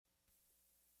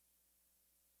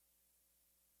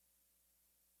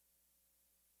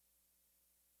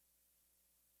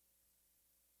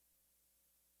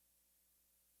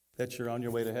that you're on your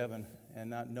way to heaven and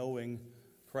not knowing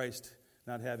Christ,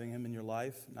 not having Him in your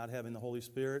life, not having the Holy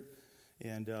Spirit.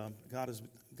 And God is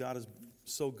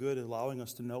so good at allowing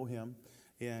us to know Him.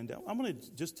 And I'm going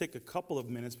to just take a couple of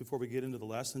minutes before we get into the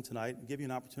lesson tonight and give you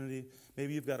an opportunity.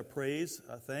 Maybe you've got a praise,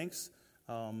 thanks.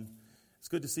 It's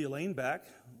good to see Elaine back.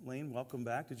 Elaine, welcome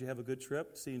back. Did you have a good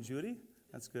trip seeing Judy?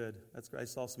 That's good. That's great. I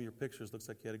saw some of your pictures. Looks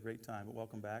like you had a great time, but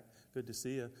welcome back. Good to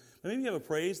see you. Maybe you have a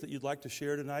praise that you'd like to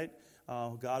share tonight.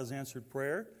 God has answered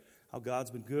prayer, how God's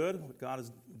been good, what God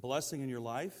is blessing in your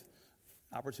life.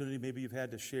 Opportunity maybe you've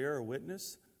had to share or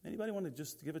witness. Anybody want to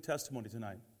just give a testimony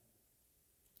tonight?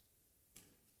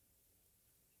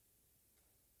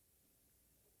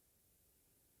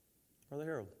 Brother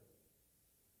Harold.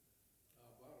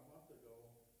 About a month ago,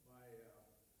 my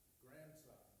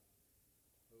grandson,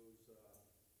 who's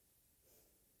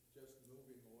just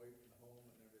moving away from the home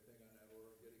and everything on that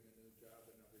order, getting a new job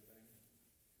and everything,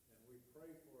 and we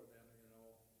pray for them,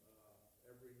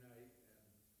 every night and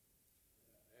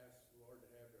ask the Lord to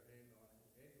have their hand on him.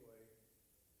 Anyway,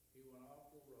 he went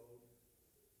off the road,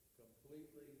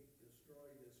 completely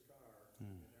destroyed his car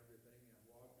and everything, and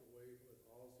walked away with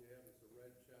all he had was a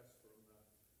red chest from the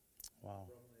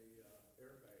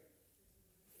airbag.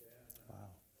 And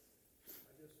Wow.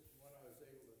 when I was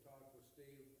able to talk with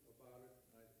Steve about it,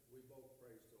 we both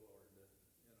praised the Lord that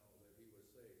he was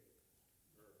safe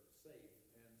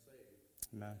and saved.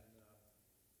 Amen. And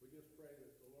we just pray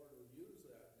that the Lord would use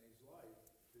that in his life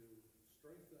to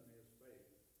strengthen his faith.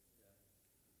 And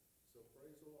so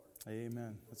praise the Lord.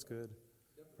 Amen. That's good.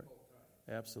 Difficult time.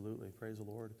 Absolutely. Praise the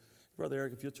Lord. Brother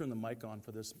Eric, if you'll turn the mic on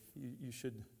for this, you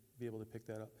should be able to pick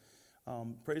that up.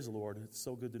 Praise the Lord. It's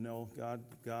so good to know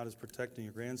God is protecting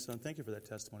your grandson. Thank you for that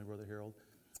testimony, Brother Harold.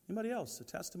 Anybody else? A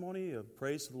testimony of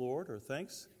praise to the Lord or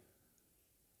thanks?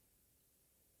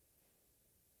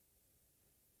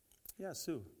 Yeah,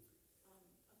 Sue.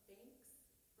 Thanks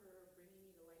for bringing me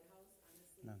to Lighthouse.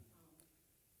 Honestly, Amen.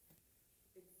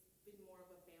 It's been more of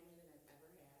a family than I've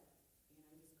ever had, and I'm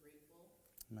just grateful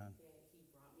Amen. that he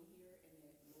brought me here, and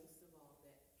that most of all,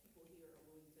 that people here are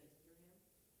willing to hear him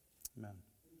Amen.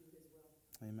 and do his will.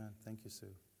 Amen. Thank you,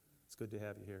 Sue. It's good to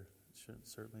have you here. It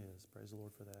certainly is. Praise the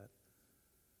Lord for that.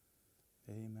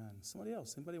 Amen. Somebody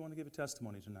else? Anybody want to give a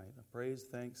testimony tonight? A praise,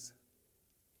 thanks?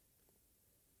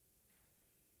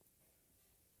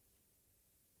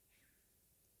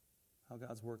 How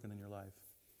God's working in your life.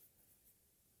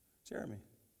 Jeremy.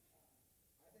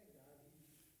 I thank God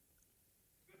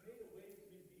He made a way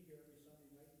for me to be here every Sunday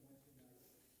night and Wednesday night.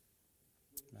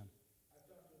 Amen. I've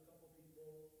talked to a couple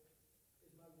people.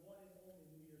 Is my one and only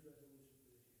New Year's resolution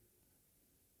for this year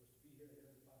was to be here at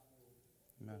every possible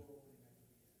Amen. door opening I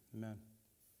can be at. Amen.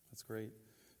 That's great.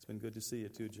 It's been good to see you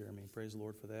too, Jeremy. Praise the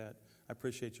Lord for that. I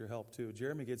appreciate your help too.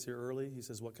 Jeremy gets here early. He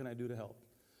says, what can I do to help?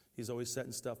 He's always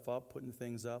setting stuff up, putting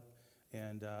things up,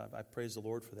 and I praise the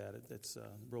Lord for that. It's a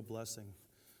real blessing.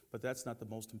 But that's not the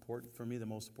most important. For me, the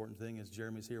most important thing is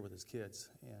Jeremy's here with his kids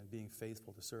and being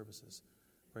faithful to services.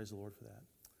 Praise the Lord for that.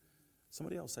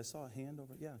 Somebody else, I saw a hand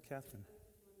over. Yeah, Catherine. I was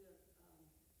just wondering,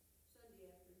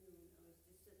 Sunday afternoon, I was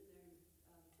just sitting there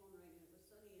and phone rang, and it was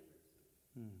Sunny Emerson.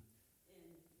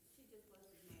 And she just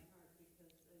blesses my heart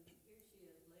because here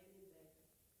she is laying in bed.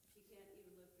 She can't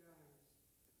even lift her arms.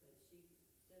 But she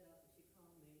stood up and she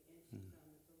called me, and she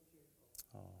sounded so cheerful.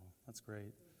 Oh, that's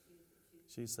great.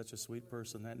 So She's such a sweet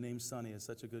person. That name Sunny is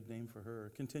such a good name for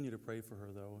her. Continue to pray for her,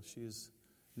 though. She's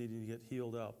needing to get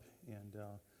healed up, and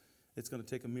it's going to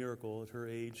take a miracle at her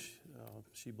age.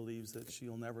 She believes that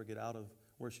she'll never get out of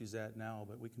where she's at now,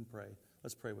 but we can pray.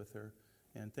 Let's pray with her.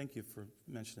 And thank you for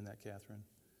mentioning that, Catherine.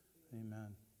 Amen.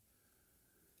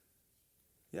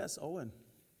 Yes, Owen.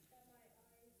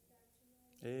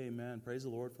 Amen. Praise the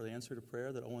Lord for the answer to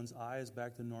prayer, that Owen's eye is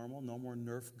back to normal. No more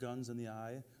Nerf guns in the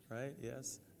eye, right?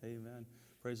 Yes. Amen.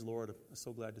 Praise the Lord. I'm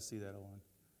so glad to see that, Owen.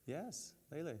 Yes,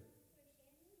 Lele. My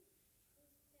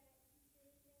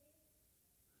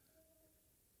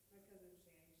cousin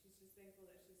Shani, she's just thankful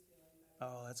that she's feeling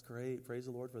better. Oh, that's great. Praise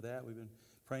the Lord for that. We've been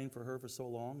praying for her for so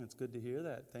long. It's good to hear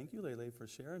that. Thank you, Lele, for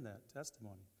sharing that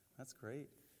testimony. That's great.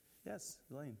 Yes,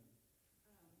 Elaine.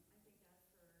 I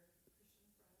thank God for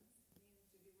Christian friends. Me and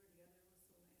Judy were together. It was so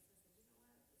nice. I said, you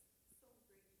know what? It's so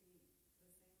great to be the same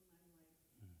mind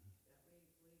like that way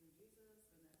believe in Jesus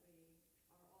and that way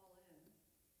are all in.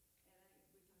 And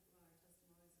we talk about our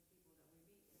testimonies of people that we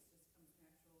meet. It just comes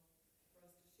natural for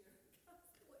us to share the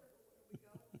gospel everywhere we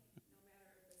go. No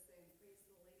matter if it's saying, praise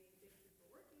the lady, thank you for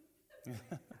working. Yeah.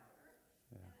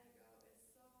 And I go, it's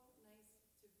so nice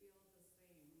to feel the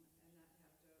same and not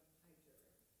have to hide your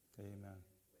Amen.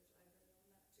 which I've been known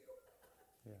not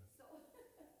to. Yeah. So,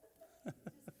 just comes natural.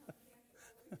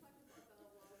 We talk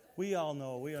We all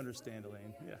know. We understand,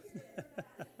 Elaine. Yeah.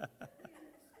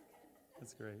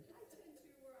 That's great. I tend to,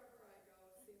 wherever I go,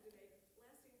 seem to make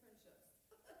lasting friendships.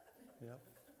 Yep.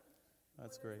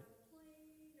 That's great. Whether it's on a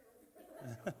plane or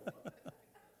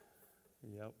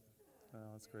Yep. Oh,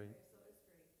 that's great. So it's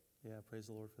great. Yeah, praise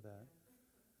the Lord for that.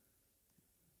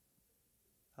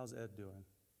 How's Ed doing?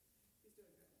 He's doing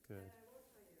good. Good. And I will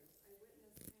tell you, I witnessed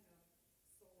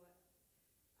kind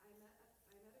of, so what, I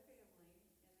met a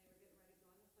family, and they were getting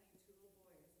ready to go on the plane, 2 little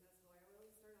boys, and that's how I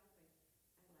always start off, like,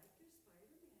 I like your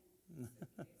Spider-Man suitcase,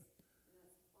 and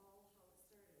that's all how it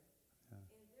started. Yeah.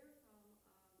 And they're from,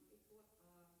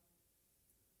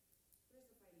 where's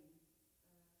the fighting?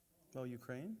 Oh,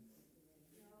 Ukraine?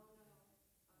 No.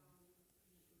 Anyway,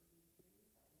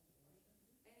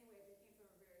 they came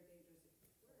from a very dangerous,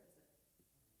 where is it?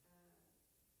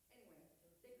 Anyway,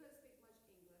 they couldn't speak much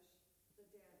English, the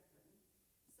dad couldn't,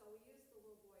 so we used the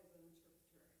little boy as an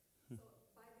interpreter. So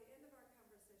by the end of our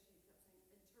conversation, he kept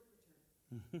saying, interpreter,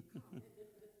 come. And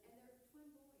they're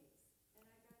twin boys. And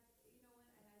I got,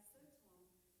 and I said to him,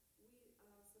 we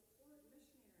support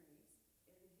missionaries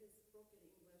in his broken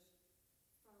English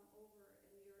from over in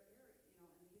your area, and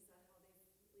he said how they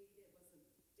fleed, it wasn't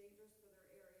dangerous for their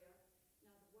area.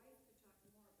 Now, the wife could talk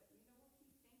more, but you know what?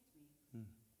 He thanked me.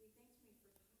 Hmm. He thanked me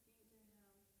for talking to him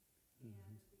and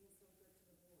being so good to the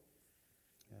boys.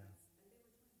 Yeah. And they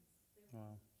were twins. They were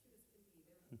Wow. cute as can be.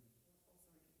 They were, sorry.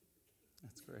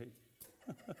 That's great.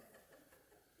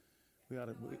 We ought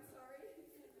to. I'm sorry.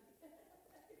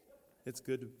 It's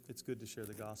good. It's good to share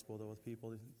the gospel though with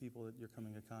people that you're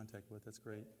coming in contact with. That's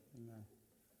great. Amen.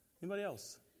 Anybody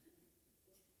else?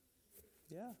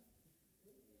 Yeah.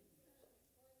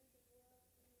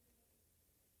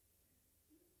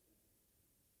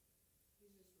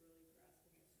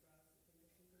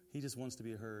 He just wants to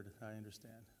be heard. I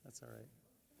understand. That's all right.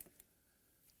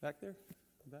 Back there?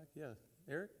 Back? Yeah.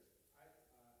 Eric? I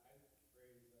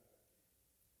praise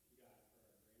God for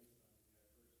our grandson.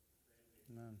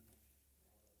 Amen.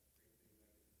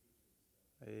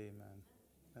 Amen.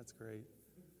 That's great.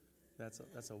 That's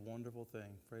a wonderful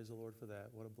thing. Praise the Lord for that.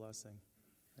 What a blessing.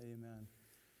 Amen.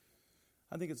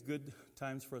 I think it's good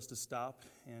times for us to stop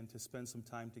and to spend some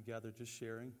time together just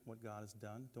sharing what God has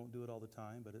done. Don't do it all the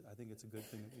time, but I think it's a good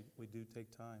thing that we do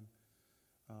take time.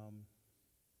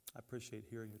 I appreciate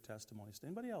hearing your testimonies.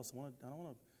 Anybody else? I don't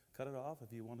want to cut it off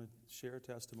if you want to share a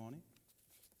testimony.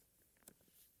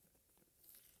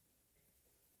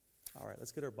 All right,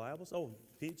 let's get our Bibles. Oh,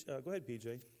 Peach, go ahead,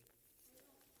 PJ.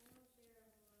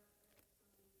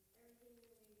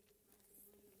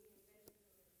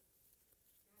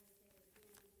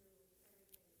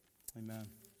 Amen.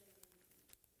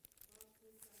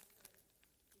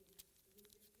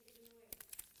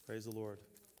 Praise the Lord.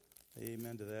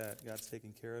 Amen to that. God's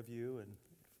taking care of you, and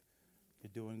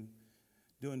you're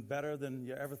doing better than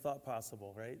you ever thought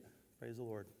possible, right? Praise the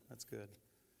Lord. That's good.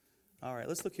 All right,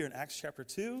 let's look here in Acts chapter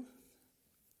 2.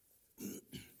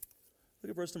 Look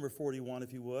at verse number 41,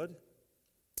 if you would.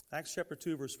 Acts chapter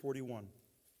 2, verse 41.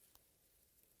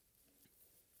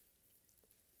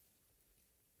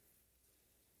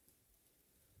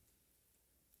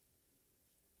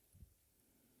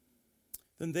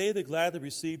 Then they that gladly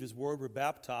received his word were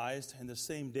baptized, and the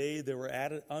same day there were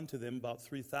added unto them about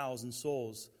 3,000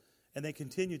 souls. And they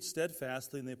continued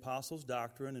steadfastly in the apostles'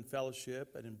 doctrine and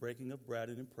fellowship, and in breaking of bread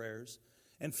and in prayers.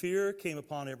 And fear came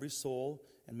upon every soul,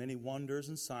 and many wonders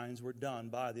and signs were done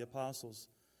by the apostles.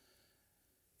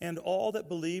 And all that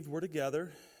believed were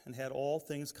together, and had all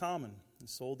things common, and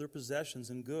sold their possessions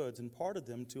and goods, and parted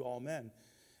them to all men,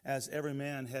 as every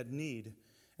man had need.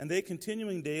 And they,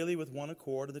 continuing daily with one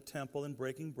accord in the temple, and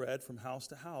breaking bread from house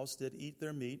to house, did eat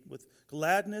their meat with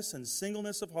gladness and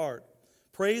singleness of heart,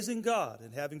 praising God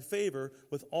and having favor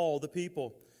with all the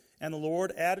people. And the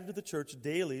Lord added to the church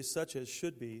daily such as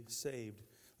should be saved.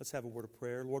 Let's have a word of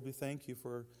prayer. Lord, we thank you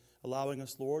for allowing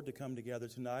us, Lord, to come together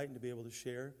tonight and to be able to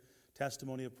share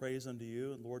testimony of praise unto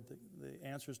you. And Lord, the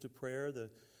answers to prayer, the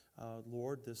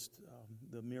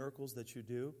miracles that you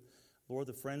do. Lord,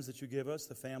 the friends that you give us,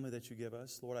 the family that you give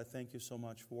us. Lord, I thank you so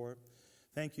much for it.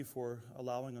 Thank you for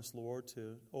allowing us, Lord,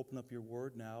 to open up your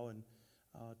word now and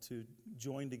to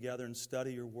join together and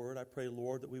study your word. I pray,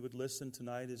 Lord, that we would listen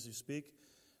tonight as you speak.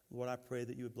 Lord, I pray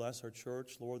that you would bless our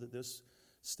church. Lord, that this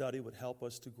study would help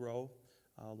us to grow.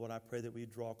 Lord, I pray that we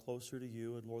draw closer to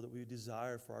you. And Lord, that we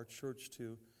desire for our church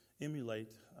to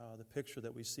emulate the picture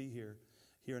that we see here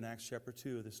in Acts chapter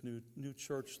 2, this new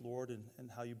church, Lord, and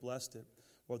how you blessed it.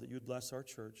 Lord, that you would bless our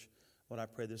church. Lord, I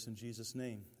pray this in Jesus'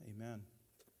 name. Amen.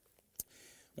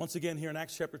 Once again, here in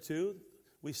Acts chapter 2,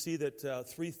 We see that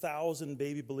 3,000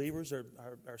 baby believers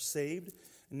are saved.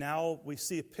 Now we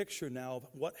see a picture now of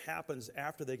what happens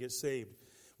after they get saved.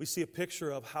 We see a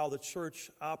picture of how the church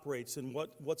operates and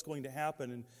what's going to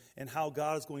happen and how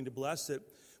God is going to bless it.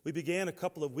 We began a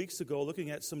couple of weeks ago looking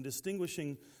at some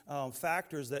distinguishing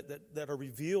factors that are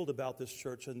revealed about this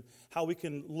church and how we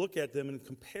can look at them and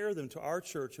compare them to our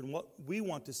church and what we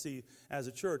want to see as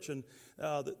a church. And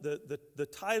the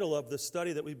title of the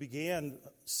study that we began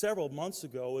several months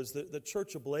ago is the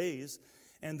Church Ablaze.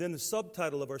 And then the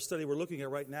subtitle of our study we're looking at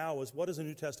right now is, what is a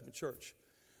New Testament church?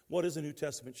 What is a New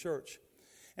Testament church?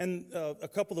 And a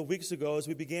couple of weeks ago, as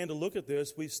we began to look at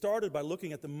this, we started by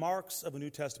looking at the marks of a New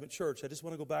Testament church. I just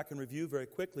want to go back and review very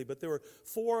quickly, but there were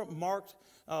four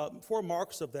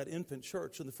marks of that infant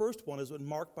church. And the first one is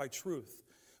marked by truth.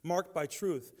 Marked by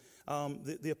truth.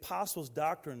 The apostles'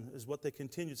 doctrine is what they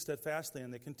continued steadfastly,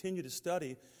 and they continued to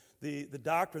study the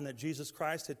doctrine that Jesus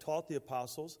Christ had taught the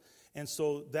apostles. And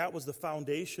so that was the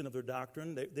foundation of their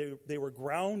doctrine. They were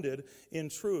grounded in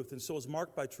truth, and so it was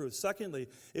marked by truth. Secondly,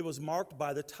 it was marked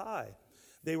by the tie.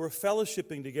 They were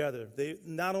fellowshipping together. They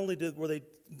not only were they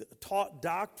taught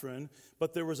doctrine,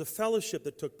 but there was a fellowship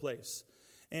that took place.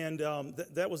 And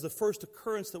that was the first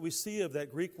occurrence that we see of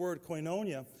that Greek word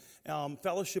koinonia,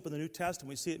 fellowship in the New Testament.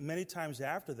 We see it many times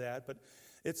after that, but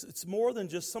it's more than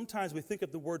just, sometimes we think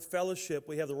of the word fellowship,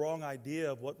 we have the wrong idea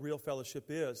of what real fellowship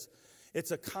is.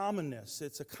 It's a commonness.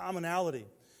 It's a commonality.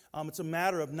 It's a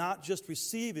matter of not just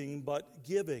receiving, but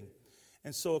giving.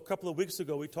 And so a couple of weeks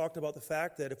ago, we talked about the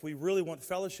fact that if we really want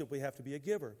fellowship, we have to be a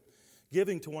giver.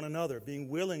 Giving to one another, being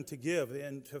willing to give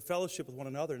and to fellowship with one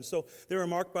another. And so they were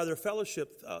marked by their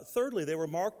fellowship. Thirdly, they were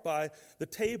marked by the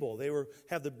table. They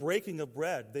have the breaking of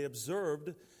bread. They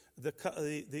observed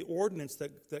the ordinance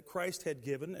that Christ had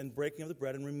given and breaking of the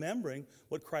bread and remembering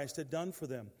what Christ had done for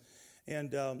them.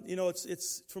 And,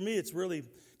 it's for me, it's really,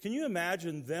 can you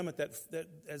imagine them at that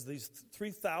as these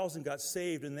 3,000 got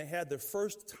saved and they had their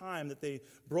first time that they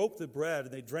broke the bread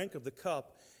and they drank of the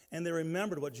cup and they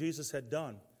remembered what Jesus had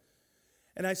done.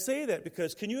 And I say that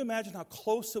because can you imagine how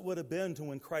close it would have been to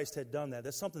when Christ had done that?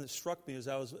 That's something that struck me as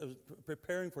I was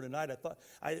preparing for tonight.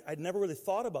 I'd never really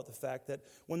thought about the fact that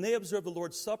when they observed the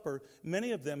Lord's Supper,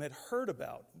 many of them had heard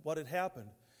about what had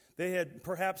happened.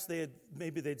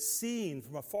 They'd seen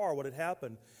from afar what had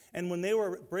happened. And when they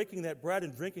were breaking that bread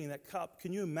and drinking that cup,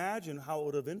 can you imagine how it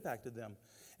would have impacted them?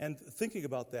 And thinking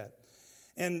about that.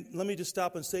 And let me just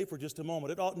stop and say for just a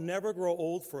moment, it ought never grow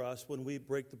old for us when we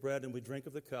break the bread and we drink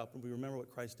of the cup and we remember what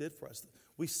Christ did for us.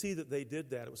 We see that they did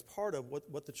that. It was part of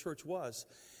what the church was.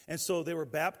 And so they were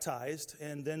baptized,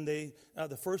 and then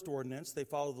the first ordinance, they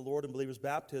followed the Lord in believers'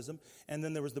 baptism, and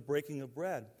then there was the breaking of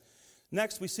bread.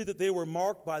 Next, we see that they were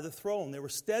marked by the throne. They were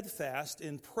steadfast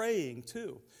in praying,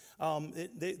 too.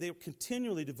 They were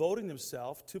continually devoting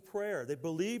themselves to prayer. They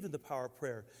believed in the power of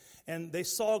prayer. And they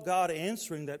saw God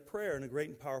answering that prayer in a great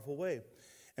and powerful way.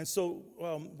 And so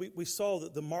we saw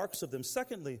the marks of them.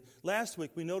 Secondly, last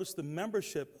week we noticed the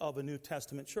membership of a New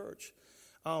Testament church.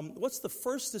 What's the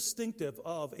first distinctive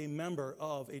of a member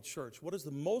of a church? What is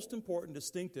the most important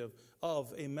distinctive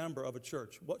of a member of a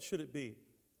church? What should it be?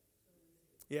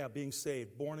 Yeah, being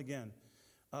saved, born again,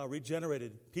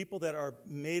 regenerated, people that are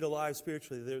made alive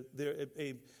spiritually. They're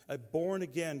a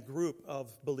born-again group of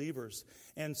believers.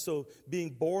 And so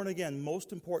being born again,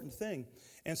 most important thing.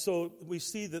 And so we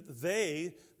see that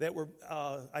they that were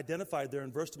identified there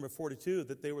in verse number 42,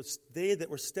 that they that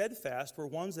were steadfast were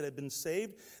ones that had been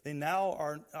saved. They now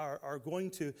are going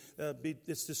to be,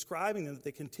 it's describing them that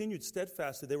they continued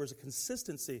steadfastly. There was a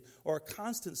consistency or a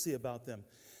constancy about them.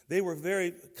 They were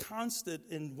very constant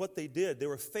in what they did. They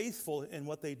were faithful in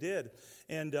what they did.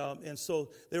 And so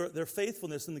their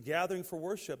faithfulness in the gathering for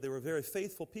worship, they were very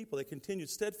faithful people. They continued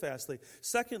steadfastly.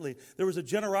 Secondly, there was a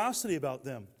generosity about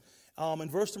them. In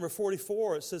verse number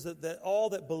 44, it says that all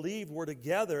that believed were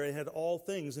together and had all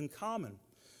things in common.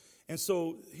 And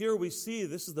so here we see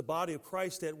this is the body of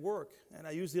Christ at work. And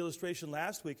I used the illustration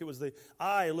last week. It was the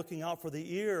eye looking out for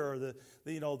the ear, or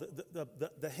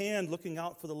the hand looking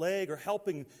out for the leg, or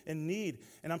helping in need.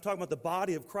 And I'm talking about the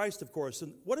body of Christ, of course.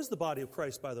 And what is the body of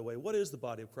Christ, by the way? What is the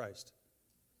body of Christ?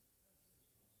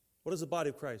 What is the body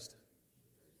of Christ?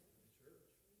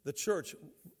 The church,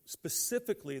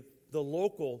 specifically the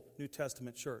local New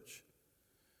Testament church.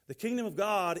 The kingdom of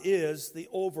God is the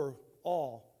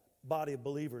overall body of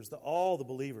believers, all the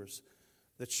believers.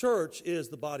 The church is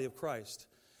the body of Christ.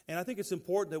 And I think it's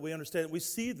important that we understand, we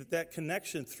see that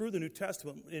connection through the New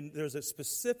Testament, and there's a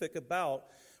specific about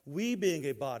we being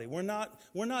a body. We're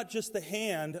not just the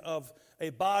hand of a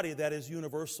body that is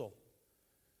universal.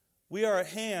 We are a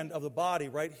hand of the body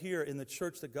right here in the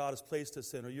church that God has placed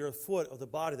us in, or you're a foot of the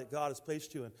body that God has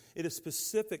placed you in. It is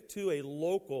specific to a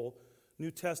local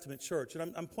New Testament church.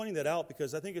 And I'm pointing that out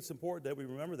because I think it's important that we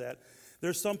remember that.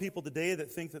 There's some people today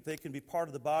that think that they can be part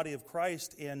of the body of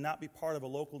Christ and not be part of a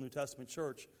local New Testament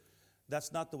church.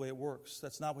 That's not the way it works.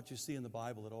 That's not what you see in the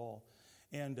Bible at all.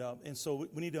 And so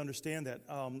we need to understand that.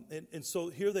 And so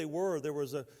here they were.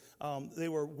 They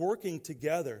were working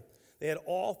together. They had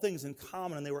all things in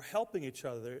common, and they were helping each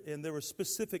other. And there was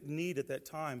specific need at that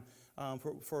time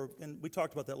and we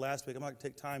talked about that last week. I'm not going to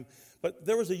take time. But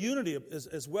there was a unity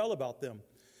as well about them.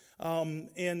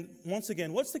 And once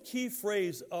again, what's the key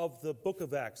phrase of the book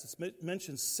of Acts? It's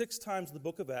mentioned 6 times in the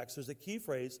book of Acts. There's a key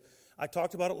phrase. I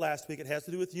talked about it last week. It has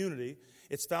to do with unity.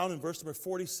 It's found in verse number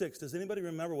 46. Does anybody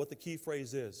remember what the key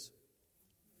phrase is?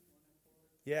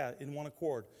 Yeah, in one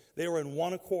accord. They were in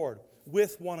one accord,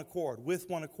 with one accord, with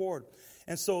one accord.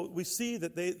 And so we see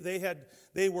that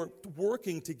they were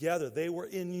working together. They were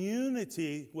in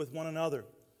unity with one another.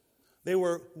 They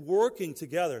were working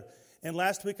together. And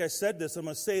last week I said this, I'm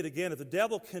going to say it again. If the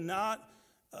devil cannot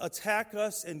attack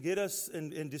us and get us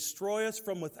and destroy us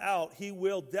from without, he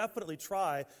will definitely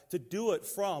try to do it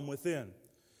from within.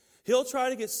 He'll try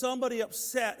to get somebody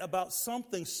upset about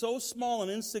something so small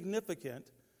and insignificant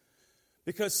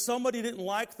because somebody didn't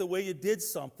like the way you did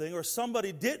something, or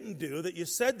somebody didn't do that you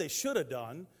said they should have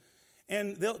done.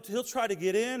 And he'll try to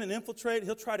get in and infiltrate.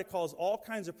 He'll try to cause all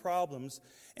kinds of problems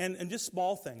and just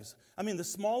small things. I mean, the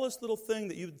smallest little thing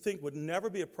that you'd think would never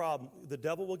be a problem, the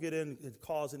devil will get in and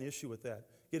cause an issue with that,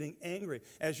 getting angry.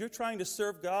 As you're trying to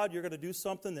serve God, you're going to do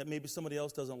something that maybe somebody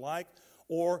else doesn't like,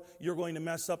 or you're going to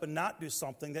mess up and not do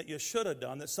something that you should have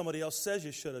done, that somebody else says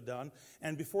you should have done,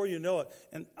 and before you know it,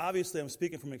 and obviously I'm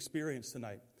speaking from experience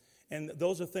tonight, and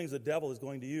those are things the devil is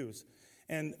going to use.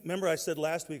 And remember I said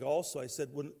last week also, I said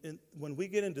when we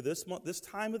get into this month, this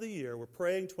time of the year, we're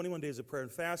praying 21 days of prayer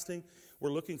and fasting,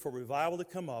 we're looking for revival to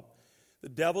come up. The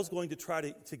devil's going to try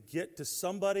to get to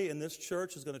somebody in this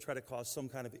church, is going to try to cause some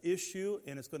kind of issue,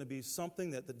 and it's going to be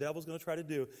something that the devil's going to try to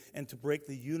do, and to break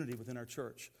the unity within our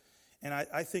church. And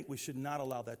I think we should not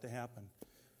allow that to happen.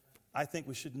 I think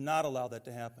we should not allow that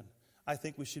to happen. I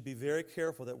think we should be very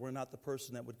careful that we're not the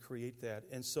person that would create that.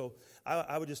 And so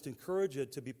I would just encourage you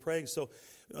to be praying. So,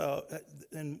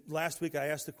 and last week I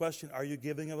asked the question, are you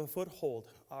giving him a foothold?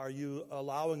 Are you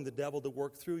allowing the devil to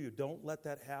work through you? Don't let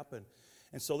that happen.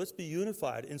 And so let's be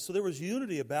unified. And so there was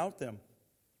unity about them.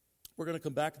 We're going to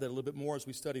come back to that a little bit more as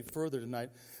we study further tonight.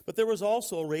 But there was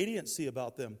also a radiancy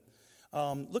about them.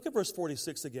 Look at verse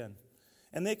 46 again.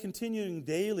 And they, continuing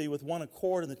daily with one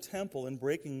accord in the temple and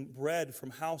breaking bread from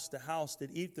house to house,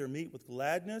 did eat their meat with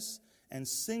gladness and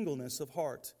singleness of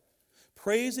heart,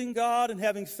 praising God and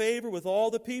having favor with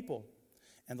all the people.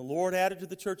 And the Lord added to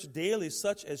the church daily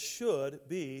such as should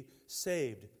be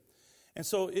saved. And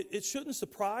so it shouldn't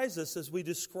surprise us as we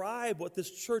describe what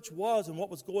this church was and what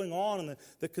was going on, and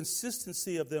the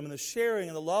consistency of them and the sharing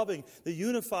and the loving, the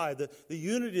unified, the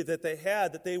unity that they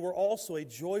had, that they were also a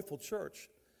joyful church.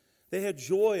 They had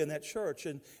joy in that church.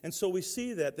 And so we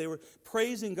see that. They were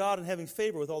praising God and having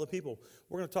favor with all the people.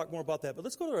 We're going to talk more about that. But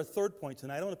let's go to our third point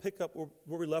tonight. I want to pick up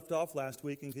where we left off last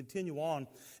week and continue on.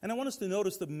 And I want us to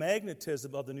notice the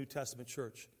magnetism of the New Testament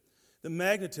church. The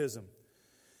magnetism.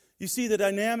 You see, the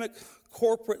dynamic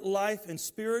corporate life and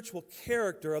spiritual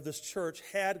character of this church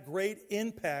had great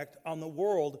impact on the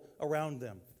world around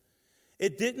them.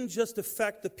 It didn't just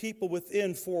affect the people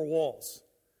within 4 walls.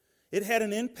 It had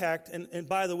an impact, and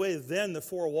by the way, then the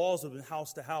 4 walls have been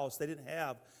house to house. They didn't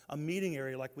have a meeting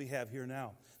area like we have here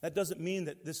now. That doesn't mean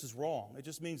that this is wrong. It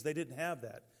just means they didn't have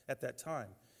that at that time.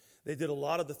 They did a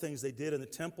lot of the things they did in the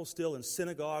temple still, in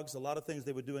synagogues, a lot of things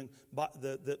they were doing.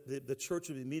 The church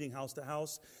would be meeting house to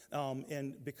house,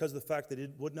 and because of the fact that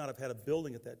it would not have had a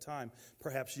building at that time,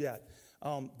 perhaps yet.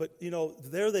 But,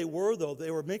 there they were, though.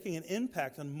 They were making an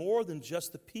impact on more than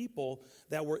just the people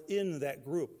that were in that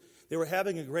group. They were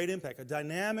having a great impact, a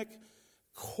dynamic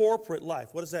corporate life.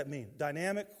 What does that mean?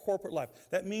 Dynamic corporate life.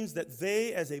 That means that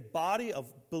they, as a body of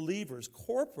believers,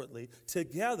 corporately,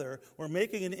 together, were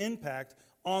making an impact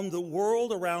on the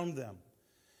world around them.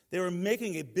 They were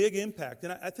making a big impact.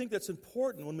 And I think that's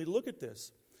important when we look at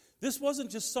this. This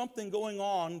wasn't just something going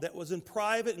on that was in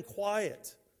private and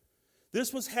quiet.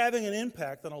 This was having an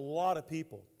impact on a lot of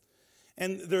people.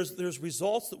 And there's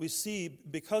results that we see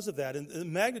because of that. And the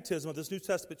magnetism of this New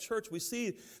Testament church, we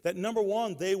see that, number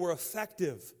one, they were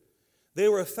effective. They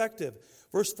were effective.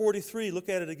 Verse 43, look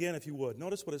at it again if you would.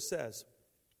 Notice what it says.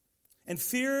 And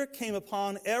fear came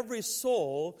upon every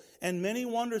soul, and many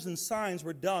wonders and signs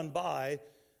were done by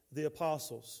the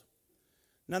apostles.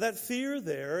 Now that fear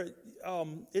there,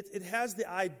 it has the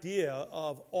idea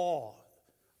of awe.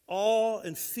 Awe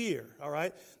and fear, all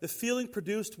right? The feeling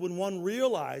produced when one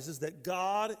realizes that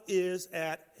God is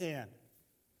at hand.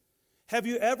 Have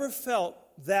you ever felt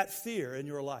that fear in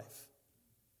your life?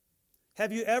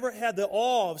 Have you ever had the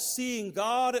awe of seeing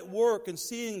God at work and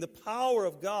seeing the power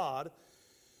of God,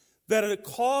 that it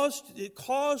caused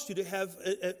you to have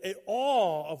an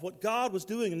awe of what God was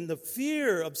doing and the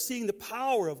fear of seeing the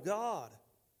power of God?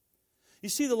 You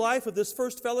see, the life of this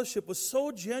first fellowship was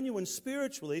so genuine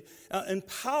spiritually and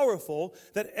powerful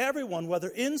that everyone, whether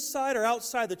inside or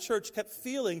outside the church, kept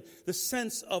feeling the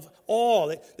sense of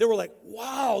awe. They were like,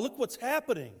 wow, look what's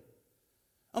happening.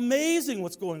 Amazing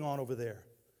what's going on over there.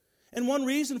 And one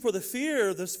reason for the fear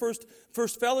of this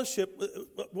first fellowship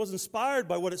was inspired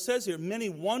by what it says here, many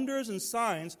wonders and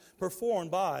signs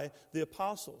performed by the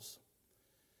apostles.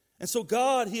 And so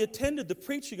God, He attended the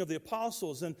preaching of the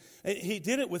apostles, and He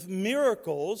did it with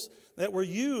miracles that were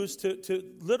used to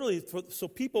literally, so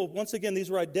people, once again, these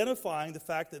were identifying the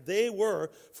fact that they were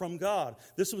from God.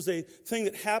 This was a thing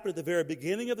that happened at the very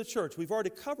beginning of the church. We've already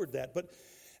covered that, but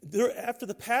after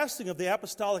the passing of the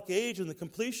apostolic age and the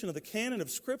completion of the canon of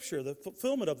Scripture, the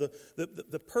fulfillment of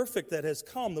the perfect that has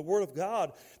come, the Word of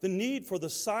God, the need for the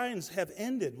signs have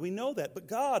ended. We know that. But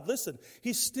God, listen,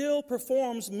 He still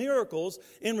performs miracles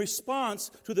in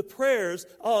response to the prayers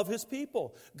of His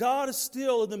people. God is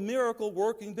still in the miracle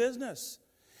working business.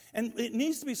 And it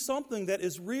needs to be something that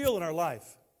is real in our life.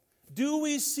 Do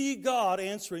we see God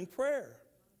answering prayer?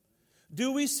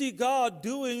 Do we see God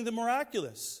doing the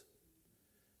miraculous?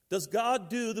 Does God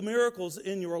do the miracles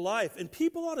in your life? And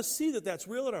people ought to see that that's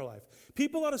real in our life.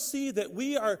 People ought to see that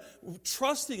we are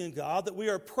trusting in God, that we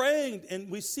are praying, and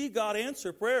we see God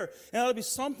answer prayer. And it ought to be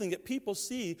something that people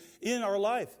see in our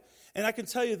life. And I can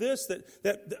tell you this,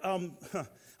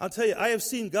 I'll tell you, I have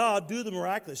seen God do the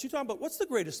miraculous. You're talking about what's the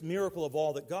greatest miracle of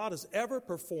all that God has ever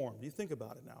performed? You think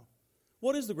about it now.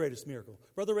 What is the greatest miracle?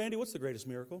 Brother Randy, what's the greatest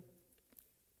miracle?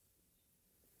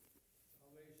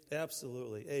 Salvation.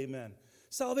 Absolutely. Amen.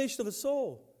 Salvation of the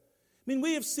soul. I mean,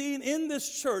 we have seen in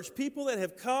this church people that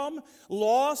have come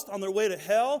lost on their way to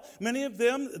hell. Many of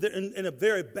them in a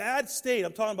very bad state.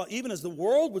 I'm talking about even as the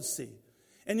world would see.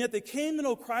 And yet they came to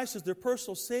know Christ as their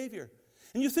personal Savior.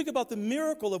 And you think about the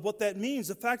miracle of what that means,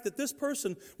 the fact that this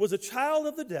person was a child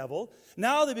of the devil.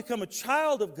 Now they become a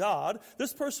child of God.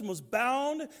 This person was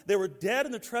bound. They were dead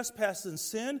in their trespasses and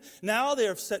sin. Now they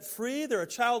are set free. They're a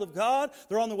child of God.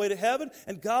 They're on the way to heaven.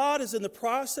 And God is in the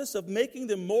process of making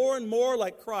them more and more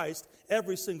like Christ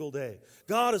every single day.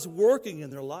 God is working in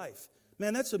their life.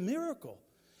 Man, that's a miracle.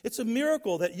 It's a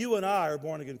miracle that you and I are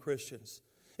born-again Christians.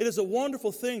 It is a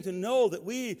wonderful thing to know that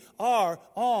we are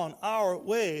on our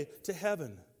way to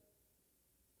heaven.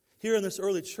 Here in this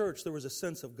early church, there was a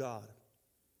sense of God,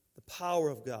 the power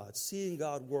of God, seeing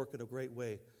God work in a great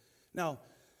way. Now,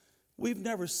 we've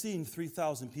never seen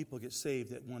 3,000 people get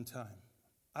saved at one time.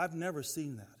 I've never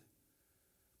seen that.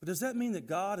 But does that mean that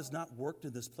God has not worked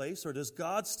in this place, or does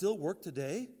God still work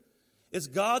today? Is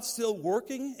God still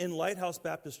working in Lighthouse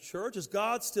Baptist Church? Is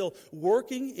God still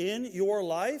working in your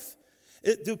life?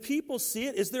 Do people see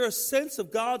it? Is there a sense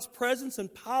of God's presence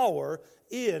and power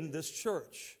in this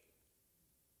church?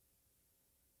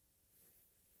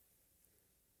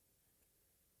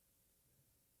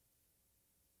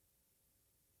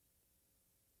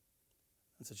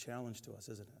 It's a challenge to us,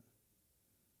 isn't it?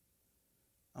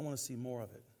 I want to see more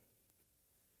of it.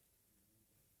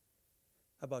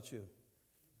 How about you?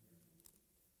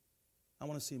 I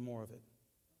want to see more of it.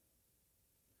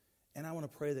 And I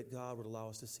want to pray that God would allow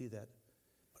us to see that.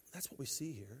 But that's what we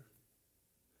see here.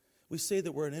 We say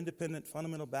that we're an independent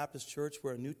fundamental Baptist church.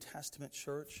 We're a New Testament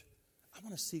church. I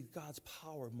want to see God's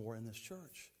power more in this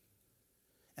church.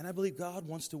 And I believe God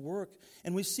wants to work.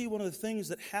 And we see one of the things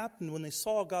that happened when they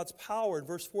saw God's power. In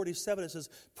verse 47, it says,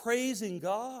 praising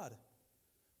God.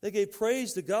 They gave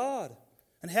praise to God.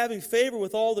 And having favor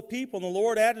with all the people. And the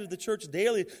Lord added to the church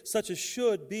daily such as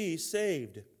should be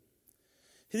saved.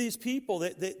 These people,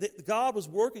 God was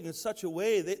working in such a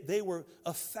way that they were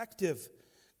effective.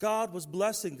 God was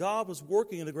blessing. God was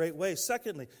working in a great way.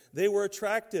 Secondly, they were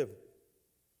attractive.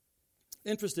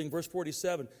 Interesting, verse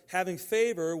 47, having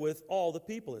favor with all the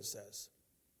people, it says.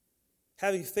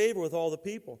 Having favor with all the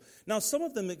people. Now, some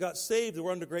of them that got saved, they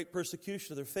were under great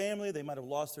persecution of their family. They might have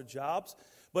lost their jobs.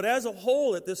 But as a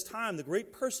whole, at this time, the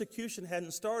great persecution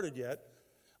hadn't started yet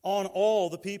on all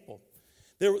the people.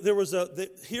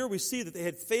 Here we see that they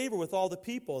had favor with all the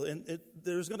people, and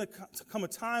there's going to come a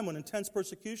time when intense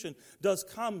persecution does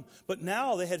come, but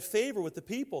now they had favor with the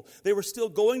people. They were still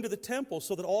going to the temple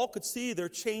so that all could see their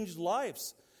changed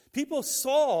lives. People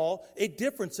saw a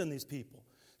difference in these people.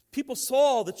 People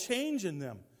saw the change in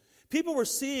them. People were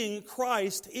seeing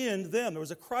Christ in them. There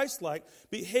was a Christ-like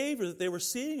behavior that they were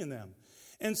seeing in them.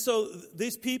 And so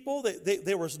these people,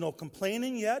 there was no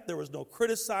complaining yet. There was no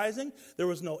criticizing. There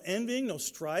was no envying, no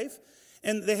strife.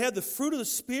 And they had the fruit of the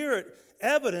Spirit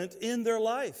evident in their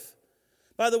life.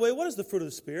 By the way, what is the fruit of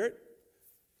the Spirit?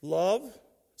 Love.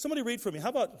 Somebody read for me. How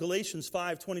about Galatians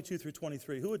 5:22 through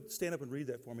 23? Who would stand up and read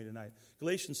that for me tonight?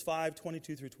 Galatians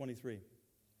 5:22 through 23.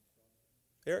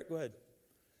 Eric, go ahead.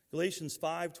 Galatians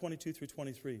 5:22 through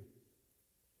 23.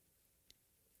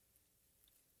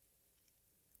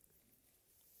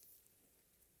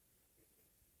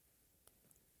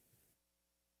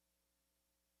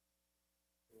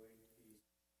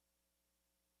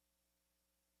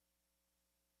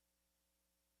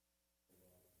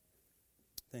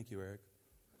 Thank you, Eric.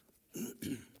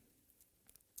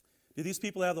 Did these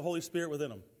people have the Holy Spirit within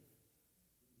them?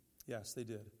 Yes, they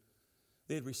did.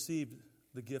 They had received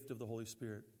the gift of the Holy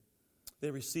Spirit.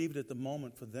 They received it at the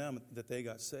moment for them that they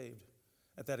got saved.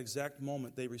 At that exact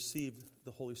moment, they received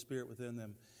the Holy Spirit within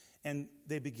them. And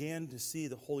they began to see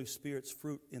the Holy Spirit's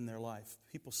fruit in their life.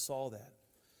 People saw that.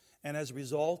 And as a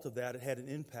result of that, it had an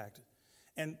impact.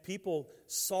 And people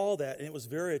saw that, and it was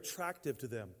very attractive to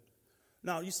them.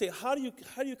 Now, you say, how do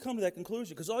you come to that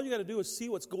conclusion? Because all you got to do is see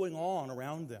what's going on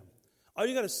around them. All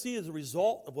you got to see is the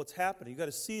result of what's happening. You got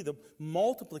to see the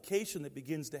multiplication that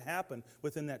begins to happen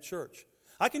within that church.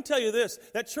 I can tell you this,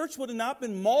 that church would have not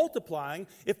been multiplying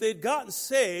if they'd gotten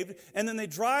saved and then they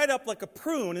dried up like a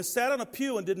prune and sat on a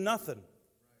pew and did nothing.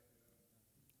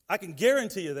 I can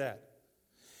guarantee you that.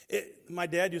 My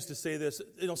dad used to say this,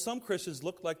 some Christians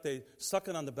look like they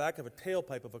sucking on the back of a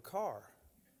tailpipe of a car.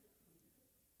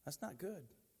 That's not good.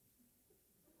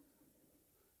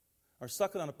 Or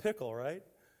sucking on a pickle, right?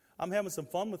 I'm having some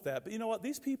fun with that. But you know what?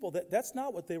 These people, that's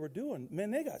not what they were doing.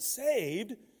 Man, they got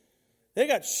saved. They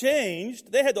got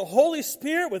changed. They had the Holy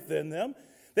Spirit within them.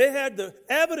 They had the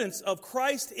evidence of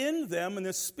Christ in them and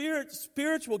the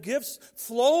spiritual gifts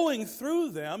flowing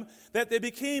through them that they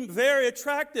became very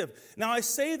attractive. Now, I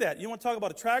say that. You want to talk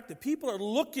about attractive? People are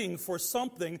looking for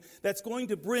something that's going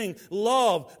to bring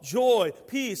love, joy,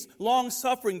 peace,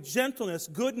 long-suffering, gentleness,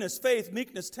 goodness, faith,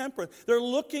 meekness, temperance. They're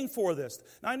looking for this.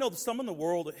 Now, I know some in the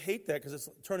world hate that because it's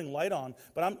turning light on,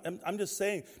 but I'm just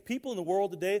saying, people in the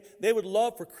world today, they would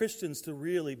love for Christians to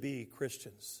really be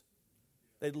Christians.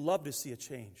 They'd love to see a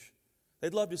change.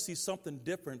 They'd love to see something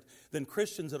different than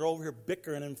Christians that are over here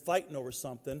bickering and fighting over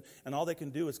something, and all they can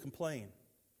do is complain.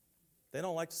 They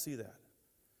don't like to see that.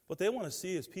 What they want to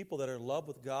see is people that are in love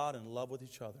with God and in love with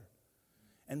each other.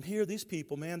 And here, these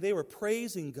people, man, they were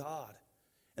praising God.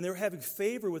 And they were having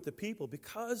favor with the people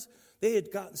because they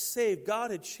had gotten saved. God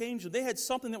had changed them. They had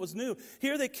something that was new.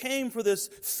 Here they came for this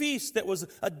feast that was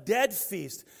a dead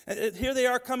feast. And here they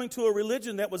are coming to a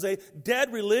religion that was a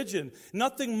dead religion.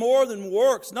 Nothing more than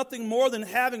works. Nothing more than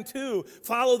having to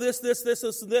follow this,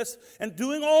 and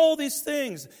doing all these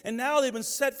things. And now they've been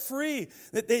set free.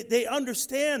 They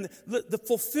understand the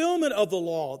fulfillment of the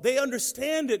law. They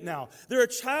understand it now. They're a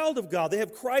child of God. They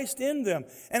have Christ in them.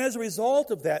 And as a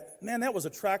result of that, man, that was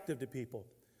attractive to people.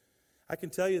 I can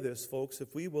tell you this, folks,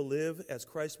 if we will live as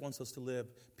Christ wants us to live,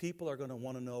 people are going to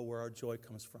want to know where our joy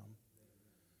comes from.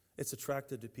 It's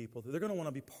attractive to people. They're going to want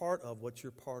to be part of what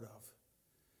you're part of.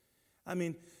 I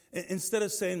mean, instead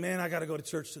of saying, man, I got to go to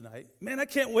church tonight. Man, I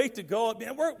can't wait to go.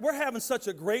 Man, we're having such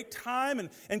a great time,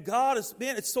 and God is,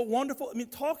 man, it's so wonderful. I mean,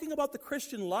 talking about the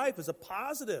Christian life is a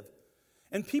positive,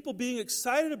 and people being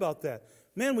excited about that.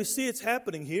 Man, we see it's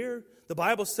happening here. The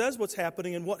Bible says what's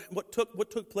happening and what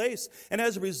took place. And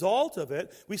as a result of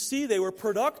it, we see they were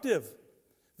productive,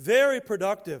 very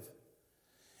productive.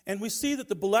 And we see that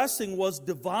the blessing was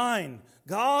divine.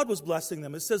 God was blessing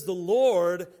them. It says the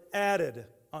Lord added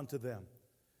unto them.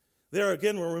 There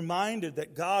again, we're reminded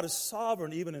that God is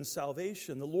sovereign even in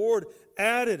salvation. The Lord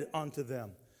added unto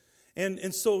them.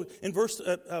 And so in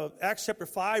Acts chapter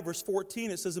 5, verse 14,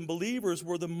 it says, and believers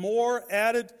were the more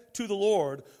added to the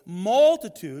Lord,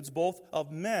 multitudes both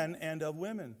of men and of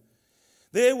women.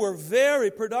 They were very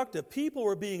productive. People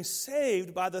were being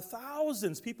saved by the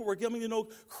thousands. People were coming to know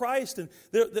Christ, and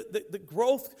the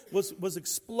growth was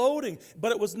exploding.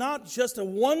 But it was not just a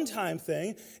one-time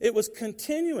thing. It was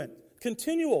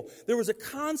continual. There was a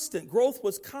constant. Growth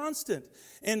was constant.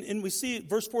 And we see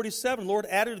verse 47, Lord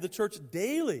added to the church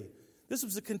daily. This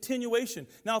was a continuation.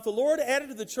 Now, if the Lord added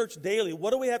to the church daily,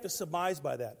 what do we have to surmise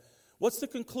by that? What's the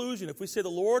conclusion? If we say the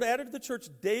Lord added to the church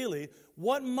daily,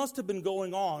 what must have been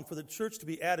going on for the church to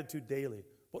be added to daily?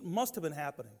 What must have been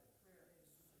happening?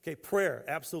 Okay, prayer,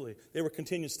 absolutely. They were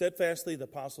continuing steadfastly the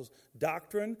apostles'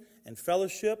 doctrine and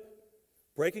fellowship,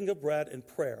 breaking of bread, and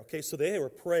prayer. Okay, so they were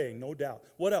praying, no doubt.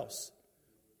 What else?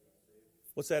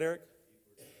 What's that, Eric?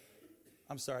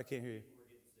 I'm sorry, I can't hear you.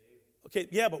 Okay,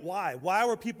 yeah, but why? Why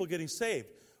were people getting saved?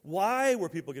 Why were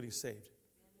people getting saved?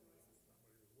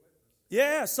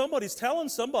 Yeah, somebody's telling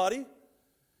somebody.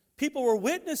 People were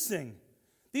witnessing.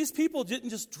 These people didn't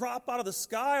just drop out of the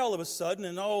sky all of a sudden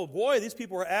and, oh boy, these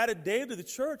people were added daily to the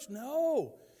church.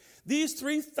 No. These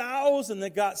 3,000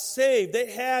 that got saved,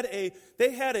 they had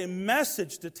a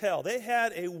message to tell. They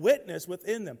had a witness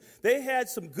within them. They had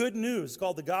some good news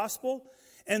called the gospel,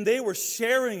 and they were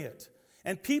sharing it.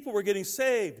 And people were getting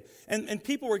saved. And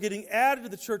people were getting added to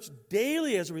the church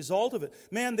daily as a result of it.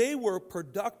 Man, they were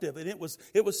productive. And it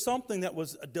was something that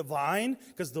was divine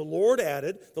because the Lord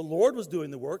added. The Lord was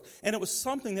doing the work. And it was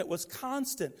something that was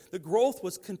constant. The growth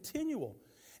was continual.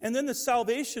 And then the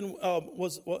salvation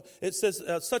it says,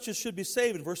 such as should be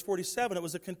saved in verse 47. It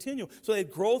was a continual. So they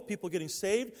had growth, people getting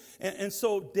saved. And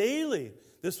so daily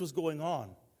this was going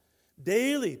on.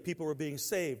 Daily people were being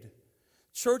saved.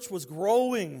 Church was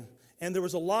growing. And there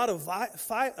was a lot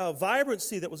of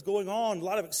vibrancy that was going on, a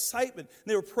lot of excitement.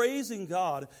 And they were praising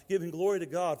God, giving glory to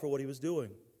God for what He was doing.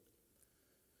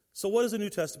 So what is a New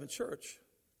Testament church?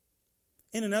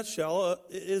 In a nutshell,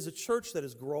 it is a church that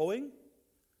is growing,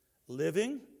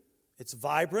 living, it's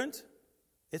vibrant,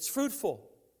 it's fruitful.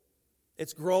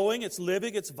 It's growing, it's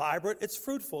living, it's vibrant, it's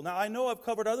fruitful. Now, I know I've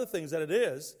covered other things that it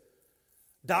is.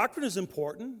 Doctrine is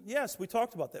important. Yes, we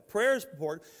talked about that. Prayer is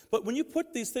important. But when you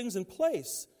put these things in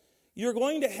place, you're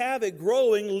going to have a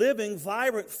growing, living,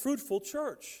 vibrant, fruitful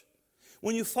church.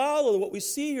 When you follow what we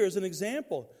see here as an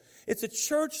example, it's a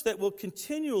church that will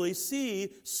continually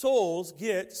see souls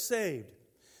get saved.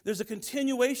 There's a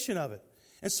continuation of it.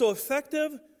 And so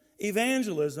effective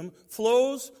evangelism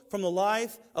flows from the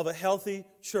life of a healthy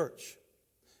church.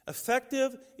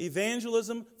 Effective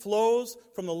evangelism flows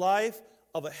from the life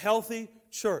of a healthy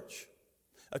church.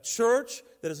 A church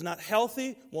that is not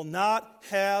healthy will not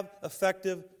have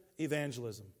effective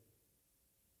evangelism.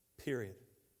 Period.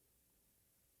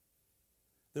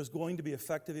 There's going to be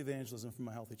effective evangelism from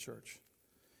a healthy church.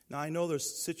 Now, I know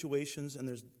there's situations, and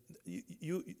there's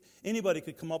anybody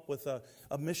could come up with a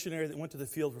missionary that went to the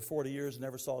field for 40 years and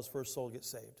never saw his first soul get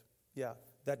saved. Yeah,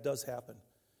 that does happen.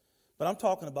 But I'm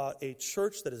talking about a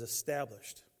church that is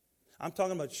established. I'm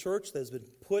talking about a church that has been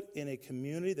put in a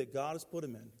community that God has put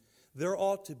them in. There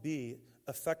ought to be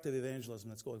effective evangelism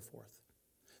that's going forth.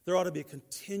 There ought to be a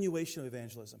continuation of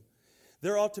evangelism.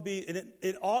 There ought to be, and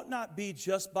it ought not be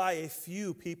just by a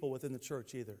few people within the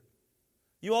church either.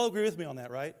 You all agree with me on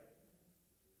that, right?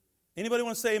 Anybody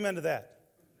want to say amen to that?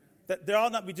 That there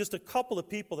ought not be just a couple of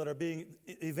people that are being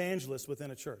evangelists within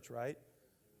a church, right?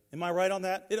 Am I right on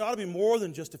that? It ought to be more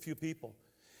than just a few people.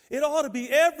 It ought to be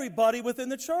everybody within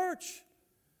the church.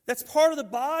 That's part of the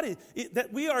body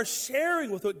that we are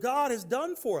sharing with what God has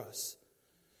done for us,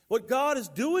 what God is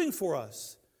doing for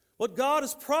us, what God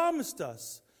has promised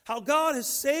us, how God has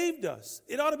saved us.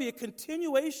 It ought to be a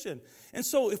continuation. And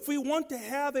so if we want to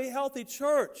have a healthy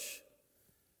church,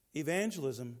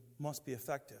 evangelism must be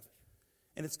effective.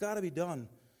 And it's got to be done.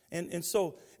 And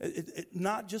so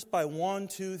not just by 1,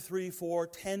 2, 3, 4,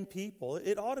 10 people.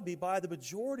 It ought to be by the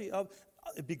majority of,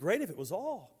 it'd be great if it was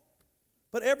all.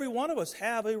 But every one of us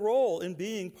have a role in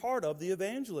being part of the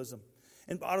evangelism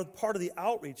and part of the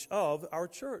outreach of our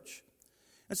church.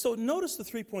 And so notice the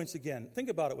 3 points again. Think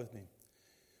about it with me.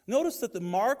 Notice that the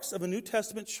marks of a New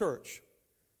Testament church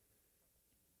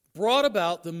brought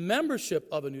about the membership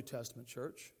of a New Testament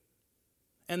church,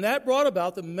 and that brought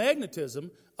about the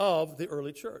magnetism of the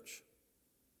early church.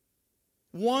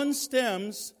 One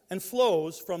stems and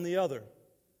flows from the other.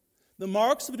 The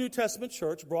marks of a New Testament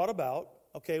church brought about,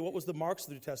 okay, what was the marks of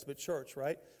the New Testament church,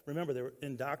 right? Remember, they were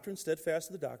in doctrine, steadfast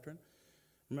to the doctrine.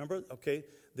 Remember, okay,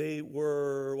 they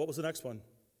were, what was the next one?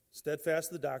 Steadfast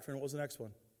to the doctrine. What was the next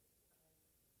one?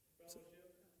 Fellowship.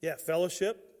 Yeah,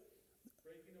 fellowship.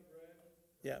 Breaking of bread.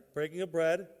 Yeah, breaking of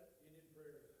bread. And in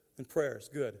prayers. And prayers.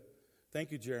 Good.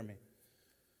 Thank you, Jeremy.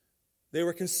 They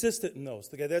were consistent in those.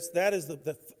 Okay, that is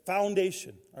the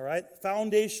foundation, all right?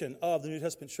 Foundation of the New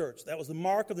Testament church. That was the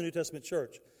mark of the New Testament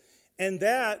church. And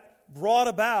that brought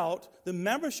about the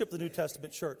membership of the New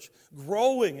Testament church,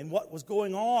 growing in what was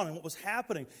going on and what was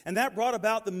happening. And that brought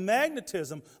about the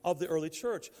magnetism of the early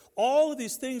church. All of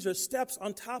these things are steps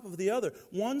on top of the other.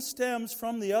 One stems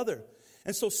from the other.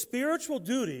 And so spiritual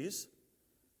duties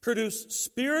produce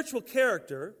spiritual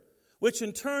character, which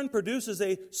in turn produces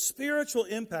a spiritual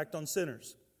impact on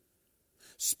sinners.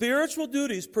 Spiritual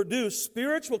duties produce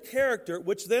spiritual character,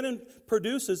 which then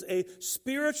produces a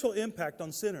spiritual impact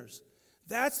on sinners.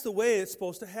 That's the way it's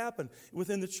supposed to happen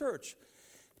within the church.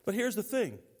 But here's the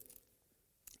thing.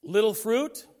 Little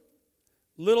fruit,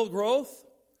 little growth,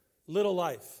 little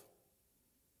life.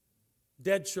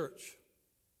 Dead church.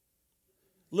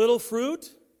 Little fruit,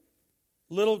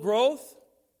 little growth,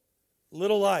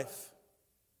 little life.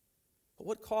 But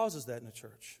what causes that in a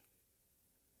church?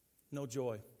 No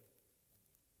joy.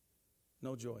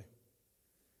 No joy.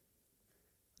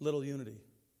 Little unity.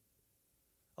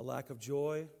 A lack of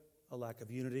joy, a lack of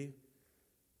unity,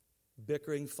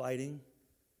 bickering, fighting,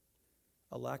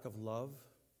 a lack of love,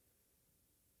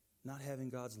 not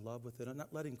having God's love within it,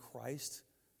 not letting Christ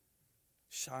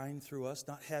shine through us,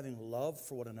 not having love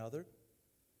for one another.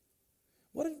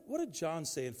 What did John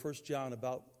say in 1 John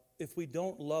about if we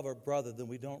don't love our brother, then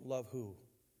we don't love who?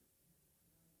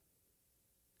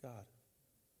 God.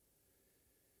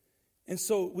 And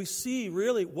so we see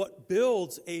really what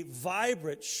builds a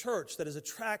vibrant church that is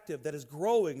attractive, that is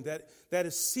growing, that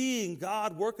is seeing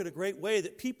God work in a great way,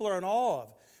 that people are in awe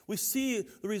of. We see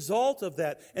the result of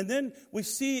that. And then we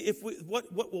see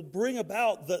what will bring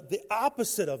about the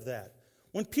opposite of that.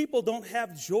 When people don't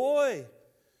have joy.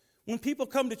 When people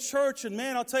come to church and,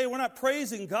 man, I'll tell you, we're not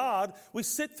praising God. We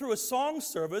sit through a song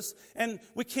service and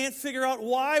we can't figure out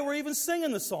why we're even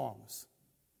singing the songs.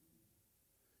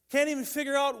 Can't even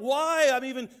figure out why I'm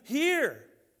even here.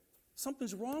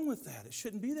 Something's wrong with that. It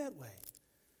shouldn't be that way.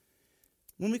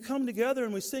 When we come together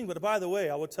and we sing, but by the way,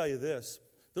 I will tell you this.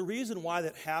 The reason why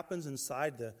that happens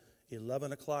inside the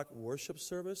 11 o'clock worship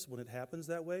service, when it happens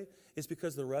that way, is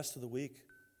because the rest of the week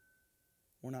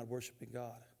we're not worshiping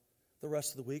God. The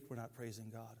rest of the week we're not praising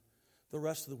God. The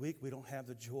rest of the week we don't have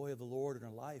the joy of the Lord in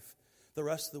our life. The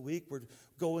rest of the week we're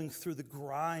going through the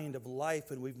grind of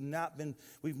life and we've not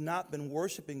been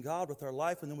worshiping God with our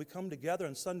life. And then we come together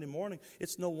on Sunday morning.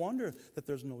 It's no wonder that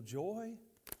there's no joy.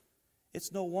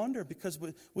 It's no wonder because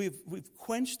we've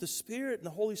quenched the Spirit, and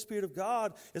the Holy Spirit of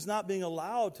God is not being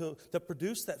allowed to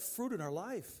produce that fruit in our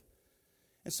life.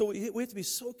 And so we have to be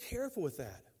so careful with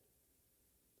that.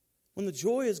 When the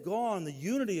joy is gone, the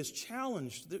unity is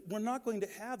challenged. We're not going to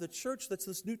have the church that's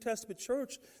this New Testament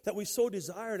church that we so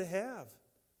desire to have.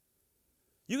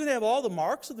 You can have all the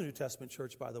marks of the New Testament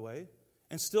church, by the way,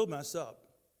 and still mess up.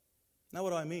 Now,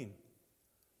 what do I mean?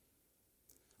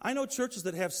 I know churches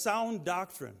that have sound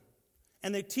doctrine,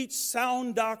 and they teach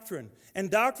sound doctrine.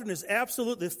 And doctrine is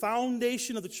absolutely the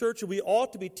foundation of the church, and we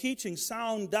ought to be teaching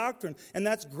sound doctrine. And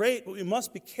that's great, but we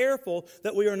must be careful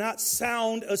that we are not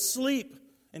sound asleep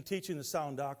in teaching the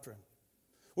sound doctrine.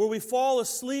 Where we fall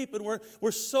asleep and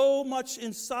we're so much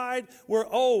inside,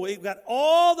 we've got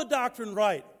all the doctrine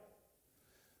right.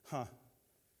 The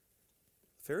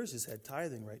Pharisees had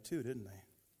tithing right too, didn't they?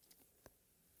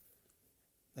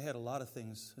 They had a lot of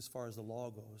things as far as the law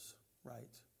goes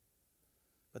right.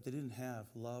 But they didn't have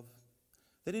love.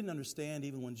 They didn't understand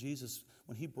even when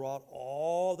he brought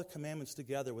all the commandments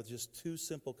together with just two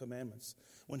simple commandments.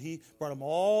 When he brought them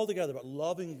all together about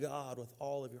loving God with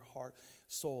all of your heart,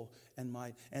 soul, and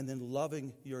might, and then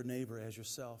loving your neighbor as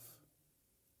yourself.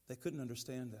 They couldn't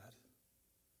understand that.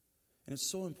 And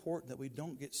it's so important that we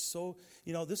don't get so,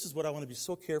 this is what I want to be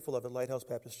so careful of at Lighthouse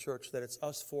Baptist Church, that it's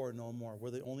us four and no more.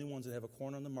 We're the only ones that have a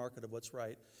corner on the market of what's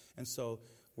right. And so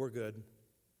we're good.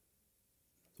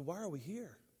 So why are we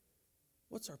here?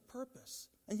 What's our purpose?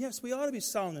 And yes, we ought to be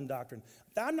sound in doctrine.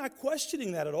 I'm not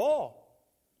questioning that at all.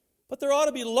 But there ought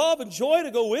to be love and joy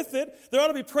to go with it. There ought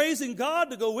to be praising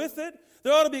God to go with it.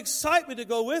 There ought to be excitement to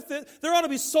go with it. There ought to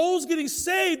be souls getting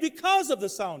saved because of the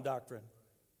sound doctrine.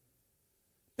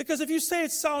 Because if you say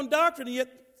it's sound doctrine and yet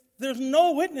there's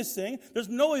no witnessing, there's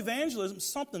no evangelism,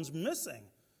 something's missing.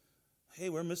 Hey,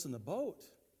 we're missing the boat.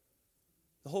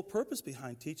 The whole purpose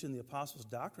behind teaching the apostles'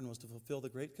 doctrine was to fulfill the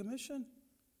Great Commission.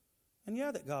 And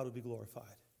that God would be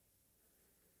glorified.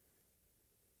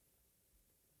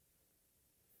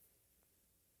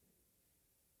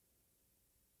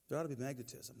 There ought to be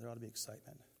magnetism. There ought to be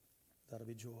excitement. There ought to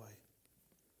be joy.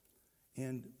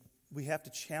 And we have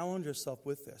to challenge ourselves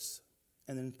with this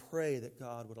and then pray that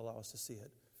God would allow us to see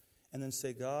it. And then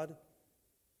say, God,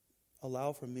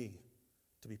 allow for me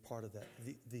to be part of that,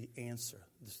 the answer,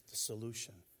 the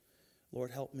solution.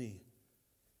 Lord, help me.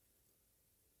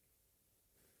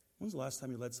 When's the last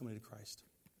time you led somebody to Christ?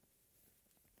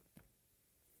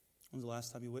 When's the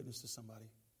last time you witnessed to somebody?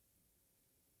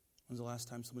 When's the last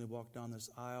time somebody walked down this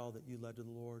aisle that you led to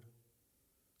the Lord?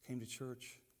 Came to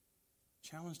church?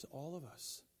 Challenge to all of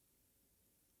us.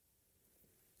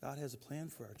 God has a plan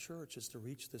for our church, is to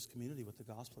reach this community with the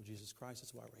gospel of Jesus Christ.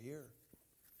 That's why we're here.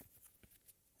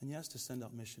 And yes, to send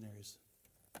out missionaries.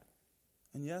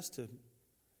 And yes, to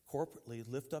corporately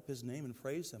lift up His name and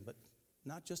praise Him, but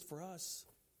not just for us.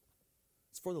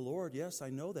 It's for the Lord, yes, I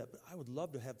know that, but I would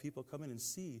love to have people come in and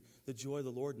see the joy of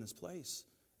the Lord in this place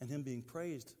and Him being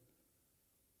praised.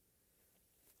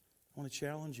 I want to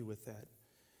challenge you with that.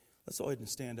 Let's go ahead and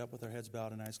stand up with our heads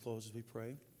bowed and eyes closed as we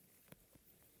pray.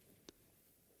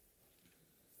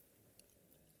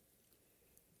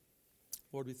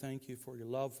 Lord, we thank You for Your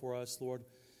love for us. Lord,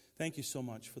 thank You so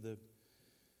much for the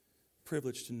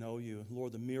privilege to know You.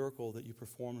 Lord, the miracle that You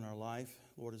perform in our life.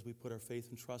 Lord, as we put our faith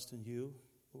and trust in You,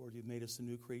 Lord, You've made us a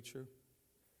new creature.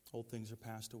 Old things are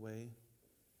passed away.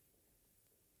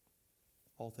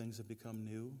 All things have become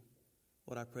new.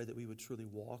 Lord, I pray that we would truly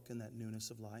walk in that newness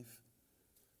of life.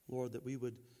 Lord, that we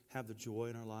would have the joy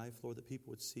in our life. Lord, that people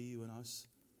would see You in us.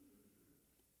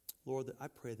 Lord, that I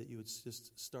pray that You would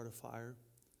just start a fire,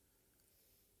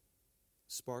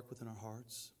 spark within our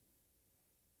hearts.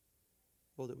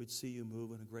 Lord, that we'd see You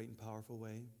move in a great and powerful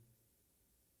way.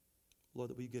 Lord,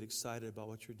 that we'd get excited about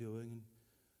what You're doing, and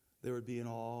there would be in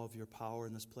awe of Your power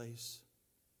in this place.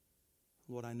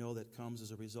 Lord, I know that comes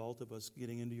as a result of us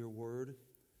getting into Your word,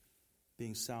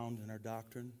 being sound in our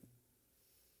doctrine,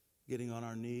 getting on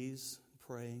our knees,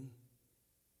 praying,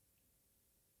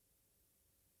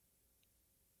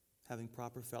 having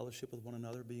proper fellowship with one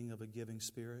another, being of a giving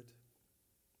spirit,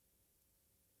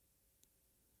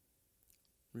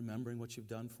 remembering what You've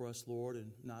done for us, Lord,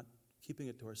 and not keeping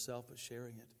it to ourselves, but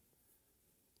sharing it.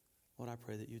 Lord, I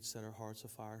pray that You'd set our hearts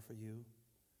afire for You.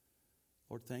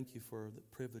 Lord, thank You for the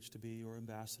privilege to be Your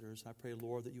ambassadors. I pray,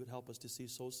 Lord, that You would help us to see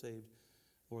souls saved,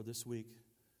 Lord, this week.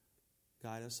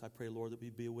 Guide us. I pray, Lord, that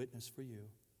we'd be a witness for You.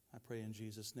 I pray in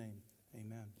Jesus' name.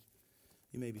 Amen.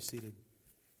 You may be seated.